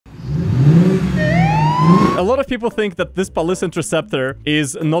A lot of people think that this police Interceptor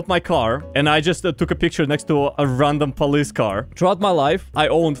is not my car, and I just took a picture next to a random police car. Throughout my life, I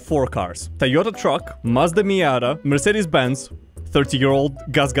owned 4 cars. Toyota truck, Mazda Miata, Mercedes-Benz, 30-year-old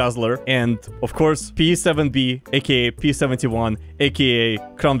gas guzzler, and of course P7B, aka P71, aka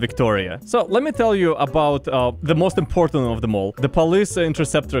Crown Victoria. So let me tell you about the most important of them all, the police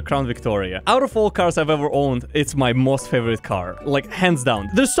Interceptor Crown Victoria. Out of all cars I've ever owned, it's my most favorite car, like hands down.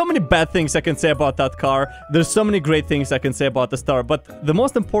 There's so many bad things I can say about that car, there's so many great things I can say about the star, but the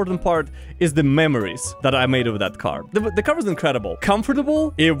most important part is the memories that I made of that car. The car was incredible,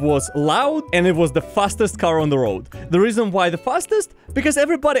 comfortable, it was loud, and it was the fastest car on the road. The reason why the fastest? Because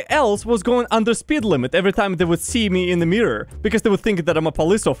everybody else was going under speed limit every time they would see me in the mirror, because they would think that I'm a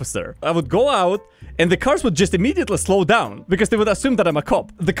police officer. I would go out and the cars would just immediately slow down because they would assume that I'm a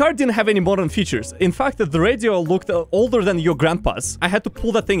cop. The car didn't have any modern features. In fact, the radio looked older than your grandpa's. I had to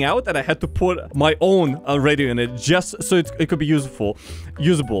pull that thing out and I had to put my own radio in it just so it could be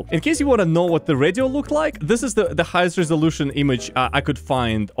usable. In case you want to know what the radio looked like, this is the highest resolution image I could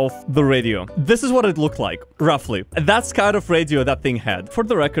find of the radio. This is what it looked like, roughly. That's kind of radio that thing had. For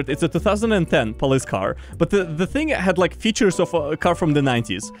the record, it's a 2010 police car, but the thing had like features of a car from the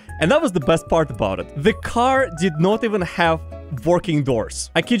 90s, and that was the best part about it. The car did not even have working doors.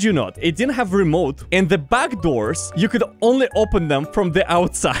 I kid you not. It didn't have remote, and the back doors, you could only open them from the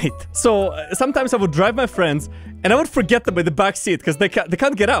outside. So sometimes I would drive my friends and I would forget them in the back seat because they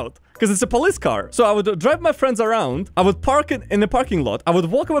can't get out because it's a police car. So I would drive my friends around, I would park in the parking lot, I would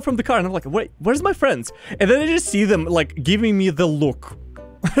walk away from the car and I'm like, wait, where's my friends? And then I just see them like giving me the look.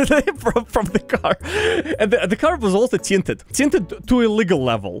 from the car. And the car was also tinted to illegal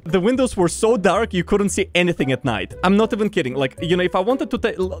level. The windows were so dark you couldn't see anything at night. I'm not even kidding. Like, you know, if I wanted to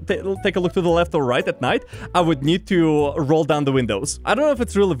take a look to the left or right at night, I would need to roll down the windows. I don't know if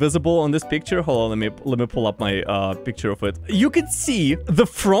it's really visible on this picture. Hold on, let me pull up my picture of it. You can see the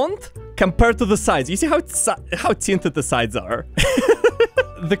front compared to the sides. You see how tinted the sides are.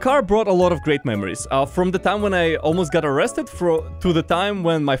 The car brought a lot of great memories, from the time when I almost got arrested to the time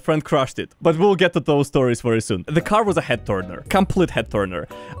when my friend crashed it. But we'll get to those stories very soon. The car was a head-turner, complete head-turner.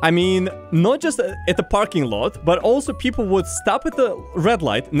 I mean, not just at the parking lot, but also people would stop at the red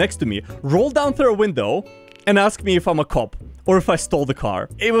light next to me, roll down through a window, and ask me if I'm a cop or if I stole the car.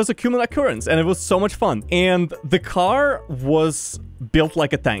 It was a human occurrence, and it was so much fun. And the car was built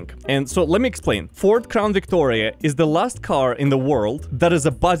like a tank. And so let me explain. Ford Crown Victoria is the last car in the world that is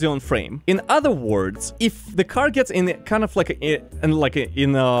a body on frame. In other words, if the car gets in kind of like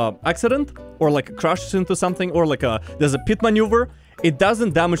in a accident or like crashes into something or like there's a pit maneuver, it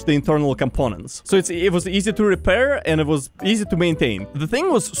doesn't damage the internal components. So it was easy to repair and it was easy to maintain. The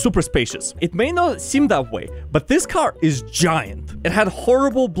thing was super spacious. It may not seem that way, but this car is giant. It had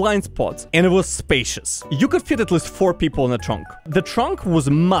horrible blind spots and it was spacious. You could fit at least 4 people in the trunk. The trunk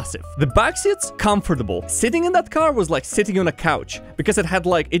was massive. The back seats, comfortable. Sitting in that car was like sitting on a couch because it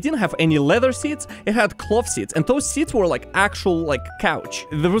didn't have any leather seats. It had cloth seats, and those seats were like actual like couch.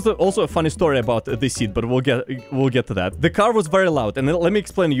 There was also a funny story about this seat, but we'll get to that. The car was very loud. And let me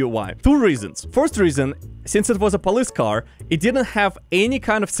explain to you why. 2 reasons. First reason, since it was a police car, it didn't have any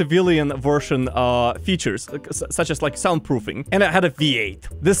kind of civilian version features, such as like soundproofing. And it had a V8.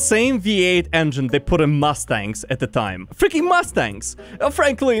 The same V8 engine they put in Mustangs at the time. Freaking Mustangs!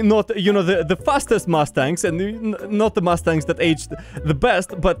 Frankly, not, you know, the fastest Mustangs, and not the Mustangs that aged the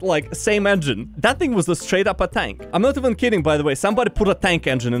best, but like same engine. That thing was straight up a tank. I'm not even kidding, by the way. Somebody put a tank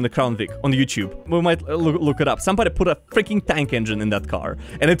engine in the Crown Vic on YouTube. We might look it up. Somebody put a freaking tank engine in that car,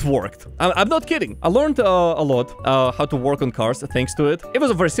 and it worked. I'm not kidding. I learned a lot how to work on cars thanks to it. It was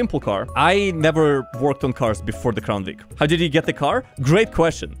a very simple car. I never worked on cars before the Crown Vic. How did you get the car? Great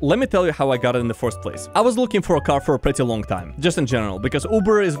question. Let me tell you how I got it in the first place. I was looking for a car for a pretty long time, just in general, because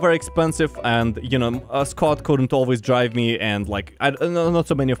Uber is very expensive, and you know, Scott couldn't always drive me, and like not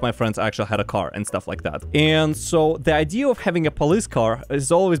so many of my friends actually had a car and stuff like that. And so the idea of having a police car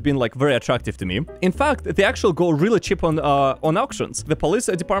has always been like very attractive to me. In fact, they actually go really cheap on auctions. The police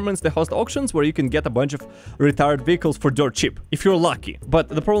departments, they host auctions where you can get a bunch of retired vehicles for dirt cheap, if you're lucky. But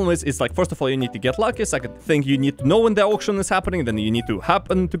the problem is, it's like, first of all, you need to get lucky. Second thing, you need to know when the auction is happening. Then you need to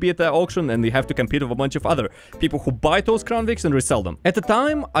happen to be at the auction, and you have to compete with a bunch of other people who buy those Crown Vics and resell them. At the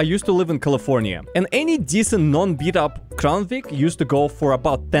time, I used to live in California, and any decent non-beat-up Crown Vic used to go for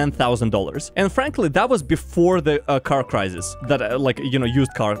about $10,000. And frankly, that was before the car crisis, that like, you know,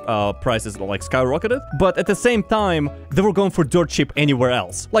 used car prices like skyrocketed. But at the same time, they were going for dirt cheap anywhere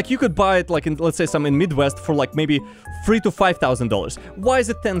else. Like, you could buy it like in, let's say, some in Midwest for like maybe $3,000 to $5,000. Why is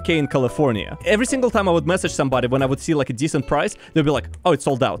it $10K in California? Every single time I would message somebody when I would see like a decent price, they'd be like, oh, it's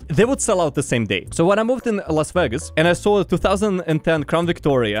sold out. They would sell out the same day. So when I moved in Las Vegas and I saw a 2010 Crown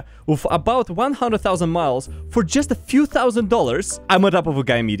Victoria with about 100,000 miles for just a few $1,000s, I met up with a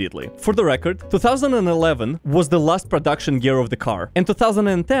guy immediately. For the record, 2011 was the last production year of the car, and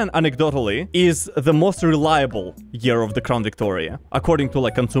 2010, anecdotally, is the most reliable year of the Crown Victoria, according to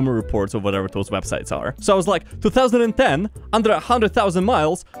like Consumer Reports or whatever those websites are. So I was like, 2010, under 100,000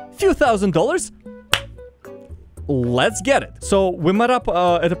 miles, few $1,000s, let's get it. So we met up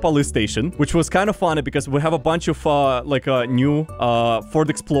at a police station, which was kind of funny because we have a bunch of new Ford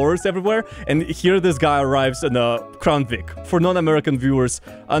Explorers everywhere, and here this guy arrives in a Crown Vic. For non-American viewers,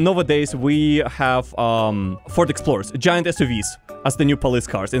 nowadays we have Ford Explorers, giant SUVs, as the new police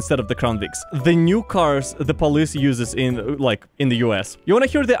cars instead of the Crown Vics. The new cars the police uses in the US. You want to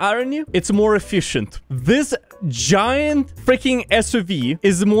hear the irony? It's more efficient. This giant freaking SUV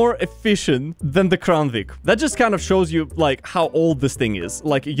is more efficient than the Crown Vic. That just kind of shows you like how old this thing is,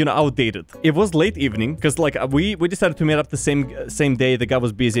 like, you know, outdated. It was late evening because like we decided to meet up the same day. The guy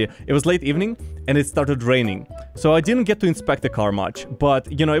was busy. It was late evening and it started raining, so I didn't get to inspect the car much,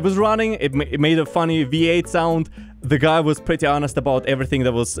 but you know, it was running. It made a funny V8 sound. The guy was pretty honest about everything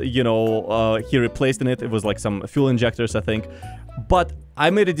that was, you know, he replaced in it. It was like some fuel injectors, I think. But I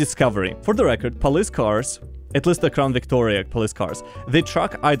made a discovery. For the record, police cars, at least the Crown Victoria police cars, they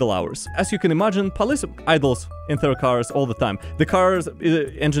track idle hours. As you can imagine, police idles in their cars all the time. The car's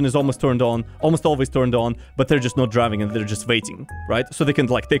engine is almost always turned on, but they're just not driving and they're just waiting, right? So they can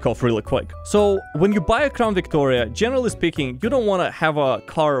like take off really quick. So when you buy a Crown Victoria, generally speaking, you don't want to have a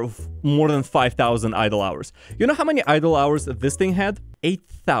car of more than 5,000 idle hours. You know how many idle hours this thing had?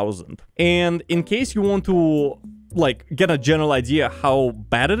 8,000. And in case you want to like get a general idea how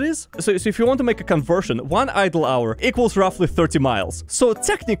bad it is. So if you want to make a conversion, 1 idle hour equals roughly 30 miles. So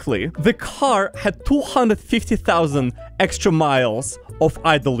technically, the car had 250,000 extra miles of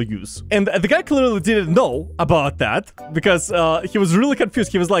idle use. And the guy clearly didn't know about that because he was really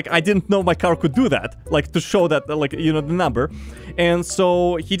confused. He was like, I didn't know my car could do that, like to show that, like, you know, the number. And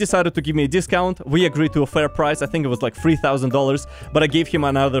so he decided to give me a discount. We agreed to a fair price. I think it was like $3,000, but I gave him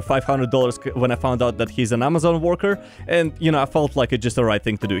another $500 when I found out that he's an Amazon worker. And, you know, I felt like it's just the right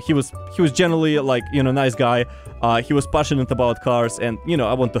thing to do. He was generally like, you know, nice guy. He was passionate about cars and, you know,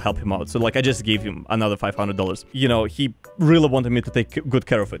 I want to help him out. So like, I just gave him another $500. You know, he really wanted me to take good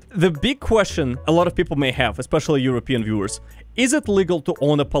care of it. The big question a lot of people may have, especially European viewers, is it legal to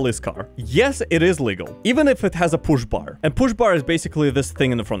own a police car? Yes, it is legal, even if it has a push bar. And push bar is basically this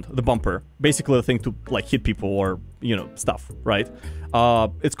thing in the front, the bumper, basically the thing to like hit people or, you know, stuff, right?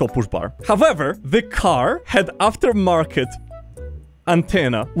 It's called push bar. However, the car had aftermarket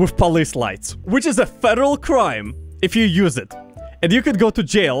antenna with police lights, which is a federal crime if you use it. And you could go to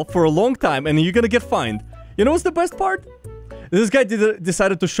jail for a long time and you're gonna get fined. You know what's the best part? This guy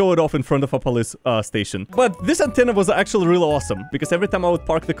decided to show it off in front of a police station. But this antenna was actually really awesome because every time I would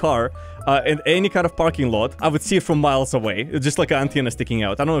park the car in any kind of parking lot, I would see it from miles away. It's just like an antenna sticking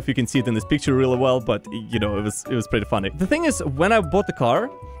out. I don't know if you can see it in this picture really well, but you know, it was pretty funny. The thing is, when I bought the car,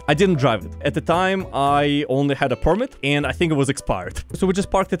 I didn't drive it. At the time, I only had a permit, and I think it was expired. So we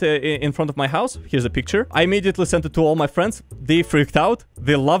just parked it in front of my house. Here's a picture. I immediately sent it to all my friends. They freaked out.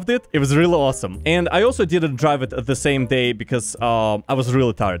 They loved it. It was really awesome. And I also didn't drive it the same day because I was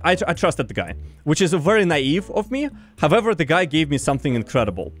really tired. I trusted the guy, which is very naive of me. However, the guy gave me something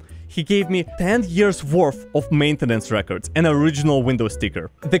incredible. He gave me 10 years worth of maintenance records, an original window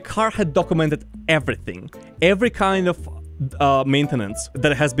sticker. The car had documented everything, every kind of maintenance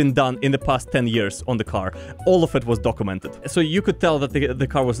that has been done in the past 10 years on the car. All of it was documented. So you could tell that the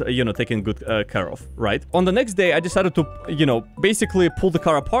car was, you know, taken good care of, right? On the next day, I decided to, you know, basically pull the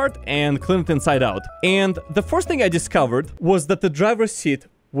car apart and clean it inside out. And the first thing I discovered was that the driver's seat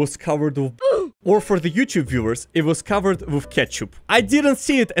was covered with, or for the YouTube viewers, it was covered with ketchup. I didn't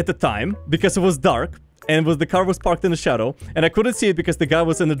see it at the time because it was dark. And the car was parked in the shadow, and I couldn't see it because the guy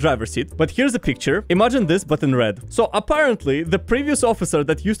was in the driver's seat. But here's a picture. Imagine this, but in red. So apparently, the previous officer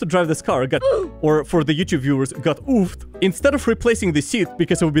that used to drive this car got, or for the YouTube viewers, got oofed. Instead of replacing the seat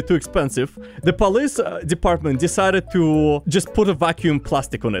because it would be too expensive, the police department decided to just put a vacuum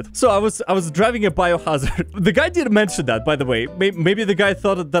plastic on it. So I was driving a biohazard. The guy didn't mention that, by the way. Maybe the guy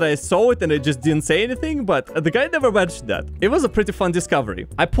thought that I saw it and I just didn't say anything, but the guy never mentioned that. It was a pretty fun discovery.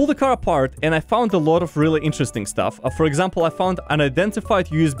 I pulled the car apart and I found a lot of really interesting stuff. For example, I found an unidentified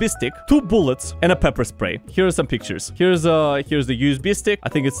USB stick, 2 bullets, and a pepper spray. Here are some pictures. Here's the USB stick. I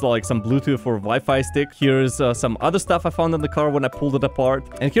think it's like some Bluetooth or Wi-Fi stick. Here's some other stuff I found in the car when I pulled it apart.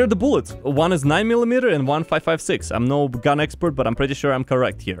 And here are the bullets. One is 9mm and one 5.56. I'm no gun expert, but I'm pretty sure I'm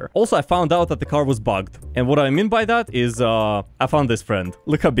correct here. Also, I found out that the car was bugged. And what I mean by that is, I found this friend.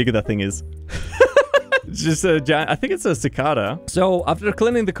 Look how big that thing is. Just a giant, I think it's a cicada. So after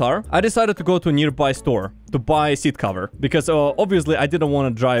cleaning the car, I decided to go to a nearby store to buy a seat cover because obviously I didn't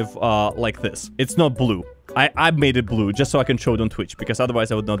want to drive like this. It's not blue. I made it blue just so I can show it on Twitch because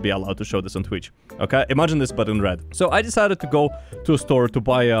otherwise I would not be allowed to show this on Twitch. Okay, imagine this but in red. So I decided to go to a store to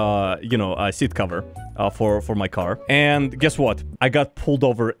buy you know, a seat cover for my car. And guess what? I got pulled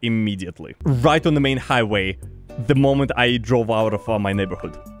over immediately, right on the main highway, the moment I drove out of my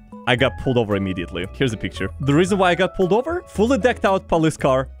neighborhood. I got pulled over immediately. Here's a picture. The reason why I got pulled over? Fully decked out police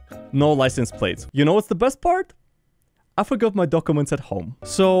car, no license plates. You know what's the best part? I forgot my documents at home.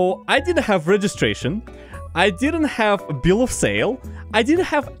 So I didn't have registration. I didn't have a bill of sale. I didn't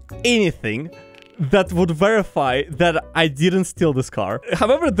have anything that would verify that I didn't steal this car.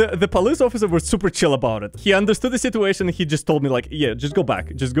 However, the police officer was super chill about it. He understood the situation. He just told me like, yeah, just go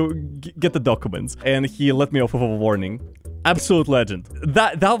back. Just go get the documents. And he let me off with a warning. Absolute legend.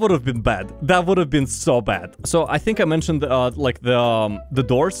 That would have been bad. That would have been so bad. So I think I mentioned like the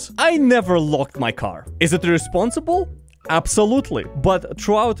doors. I never locked my car. Is it irresponsible? Absolutely. But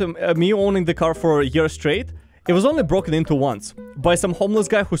throughout me owning the car for a year straight, it was only broken into once by some homeless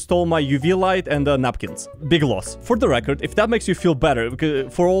guy who stole my UV light and napkins. Big loss. For the record, if that makes you feel better,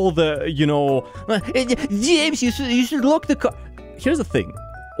 because for all the, you know, James, you should lock the car. Here's the thing.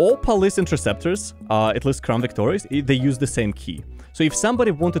 All police interceptors, at least Crown Victorias, they use the same key. So if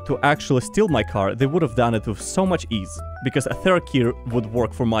somebody wanted to actually steal my car, they would have done it with so much ease. Because a third key would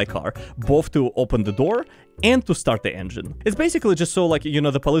work for my car, both to open the door and to start the engine. It's basically just so like, you know,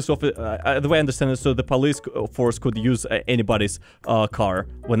 the police office, the way I understand it, so the police force could use anybody's car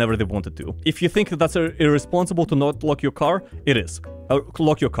whenever they wanted to. If you think that that's irresponsible to not lock your car, it is.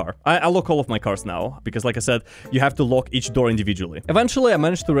 Lock your car. I lock all of my cars now, because like I said, you have to lock each door individually. Eventually, I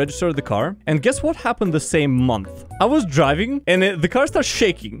managed to register the car, and guess what happened the same month? I was driving, and the car starts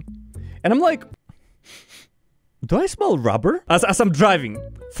shaking. And I'm like, do I smell rubber? As I'm driving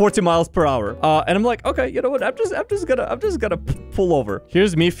 40 miles per hour. And I'm like, okay, you know what? I'm just gonna pull over.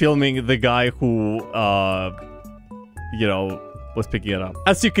 Here's me filming the guy who, you know, was picking it up.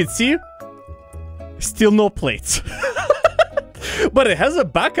 As you can see, still no plates. But it has a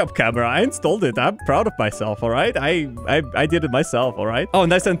backup camera. I installed it. I'm proud of myself, all right? I did it myself, all right? Oh,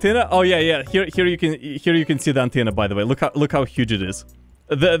 nice antenna. Oh, yeah. Here you can see the antenna, by the way. Look how huge it is.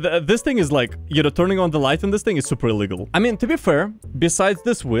 This thing is like, you know, turning on the light on this thing is super illegal. I mean, to be fair, besides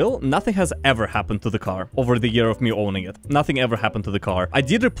this wheel, nothing has ever happened to the car over the year of me owning it. Nothing ever happened to the car. I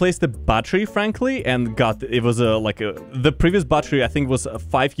did replace the battery, frankly, and it was the previous battery, I think, was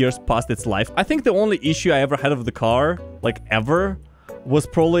 5 years past its life. I think the only issue I ever had with the car, like ever, was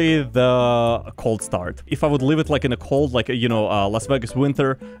probably the cold start. If I would leave it like in a cold, like, you know, Las Vegas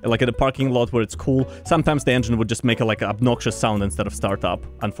winter, like in a parking lot where it's cool, sometimes the engine would just make a like obnoxious sound instead of start up,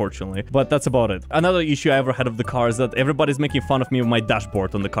 unfortunately. But that's about it. Another issue I ever had of the car is that everybody's making fun of me with my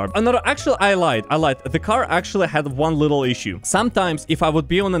dashboard on the car. Actually, I lied. The car actually had one little issue. Sometimes if I would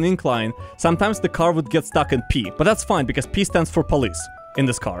be on an incline, sometimes the car would get stuck in P. But that's fine because P stands for police. In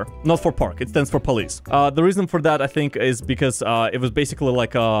this car, not for park, it stands for police. The reason for that, I think, is because it was basically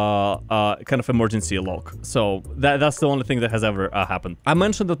like a kind of emergency lock. So that's the only thing that has ever happened. I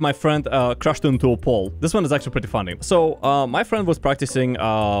mentioned that my friend crashed into a pole. This one is actually pretty funny. So my friend was practicing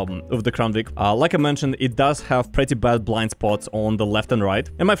with the Crown Vic. Like I mentioned, it does have pretty bad blind spots on the left and right.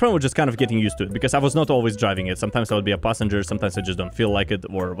 And my friend was just kind of getting used to it because I was not always driving it. Sometimes I would be a passenger, sometimes I just don't feel like it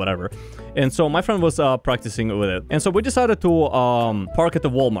or whatever. And so my friend was practicing with it. And so we decided to park at the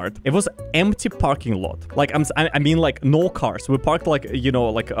Walmart. It was empty parking lot. Like I mean like no cars. We parked like, you know,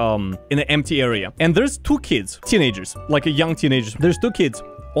 like in an empty area. And there's two kids, teenagers, like young teenagers. There's two kids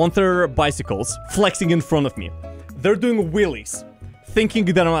on their bicycles flexing in front of me. They're doing wheelies, thinking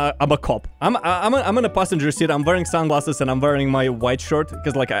that I'm a cop. I'm in a passenger seat. I'm wearing sunglasses and I'm wearing my white shirt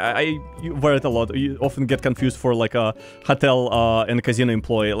because like I wear it a lot. You often get confused for like a hotel and casino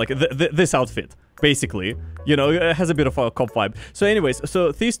employee. Like this outfit. Basically, you know, it has a bit of a cop vibe. So anyways,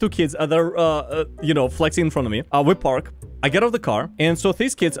 so these two kids, they're, you know, flexing in front of me. We park. I get off the car. And so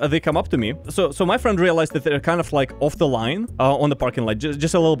these kids, they come up to me. So my friend realized that they're kind of like off the line on the parking lot,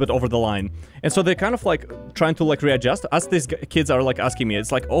 just a little bit over the line. And so they're kind of like trying to like readjust. As these kids are like asking me,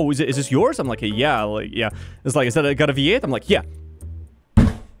 it's like, oh, is this yours? I'm like, yeah, like, yeah. It's like, is that I got a V8? I'm like, yeah.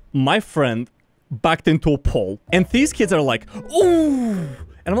 My friend backed into a pole. And these kids are like, ooh.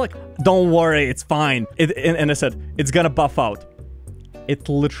 And I'm like, don't worry, it's fine. And I said, it's gonna buff out. It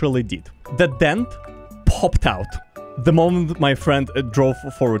literally did. The dent popped out the moment my friend drove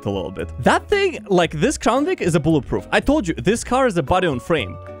forward a little bit. That thing, like, this Crown Vic is a bulletproof. I told you, this car is a body on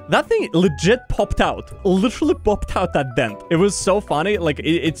frame. That thing legit popped out. Literally popped out that dent. It was so funny. Like,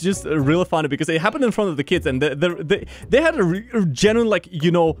 it's just really funny because it happened in front of the kids and they had a genuine, like,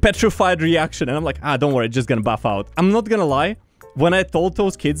 you know, petrified reaction. And I'm like, don't worry, it's just gonna buff out. I'm not gonna lie. When I told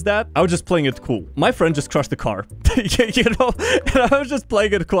those kids that, I was just playing it cool. My friend just crushed the car, you know? And I was just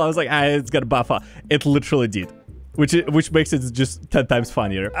playing it cool. I was like, it's gonna buff out. It literally did. Which makes it just 10 times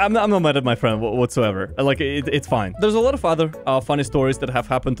funnier. I'm not mad at my friend whatsoever. Like, it's fine. There's a lot of other funny stories that have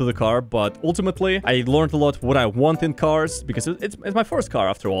happened to the car, but ultimately, I learned a lot what I want in cars, because it's my first car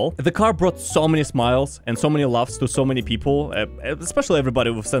after all. The car brought so many smiles and so many laughs to so many people, especially everybody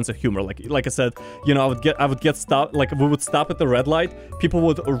with sense of humor. Like I said, you know, I would get stopped, like we would stop at the red light, people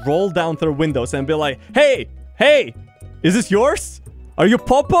would roll down their windows and be like, hey, is this yours? Are you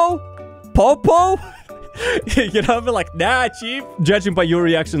Popo? Popo? You know, I'd be like, nah, chief. Judging by your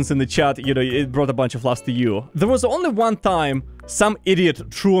reactions in the chat, you know, it brought a bunch of laughs to you. There was only one time some idiot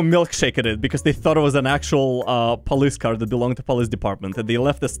threw a milkshake at it because they thought it was an actual police car that belonged to police department, and they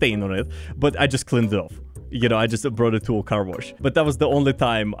left a stain on it, but I just cleaned it off. You know, I just brought it to a car wash. But that was the only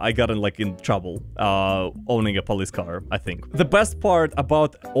time I got in trouble owning a police car, I think. The best part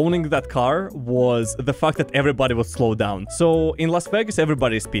about owning that car was the fact that everybody would slow down. So in Las Vegas,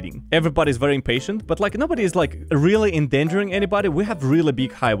 everybody is speeding. Everybody's very impatient, but like nobody is like really endangering anybody. We have really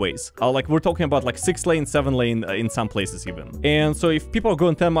big highways. Like we're talking about like 6-lane, 7-lane in some places even. And so if people are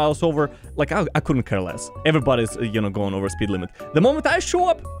going 10 miles over, like I couldn't care less. Everybody's, you know, going over speed limit. The moment I show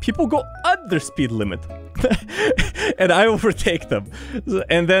up, people go under speed limit. And I overtake them,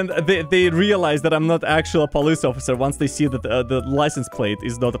 and then they realize that I'm not actually a police officer once they see that the license plate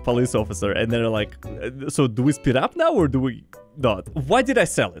is not a police officer, and they're like, so do we speed up now or do we not? Why did I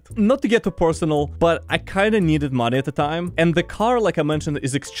sell it? Not to get too personal, but I kind of needed money at the time, and the car, like I mentioned,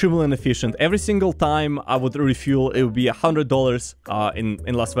 is extremely inefficient. Every single time I would refuel, it would be $100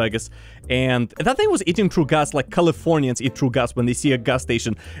 in Las Vegas, and that thing was eating through gas like Californians eat through gas when they see a gas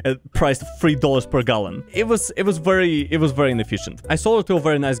station priced $3 per gallon. It was very inefficient. I sold it to a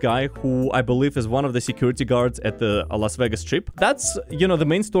very nice guy who I believe is one of the security guards at the Las Vegas Strip. That's, you know, the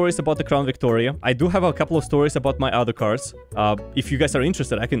main stories about the Crown Victoria. I do have a couple of stories about my other cars. If you guys are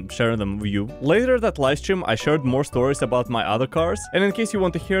interested, I can share them with you. Later that live stream, I shared more stories about my other cars, and in case you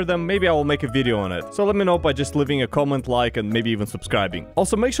want to hear them, maybe I will make a video on it. So let me know by just leaving a comment, like, and maybe even subscribing.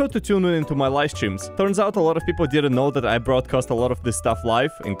 Also, make sure to tune in into my live streams. Turns out a lot of people didn't know that I broadcast a lot of this stuff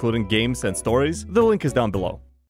live, including games and stories. The link is down below.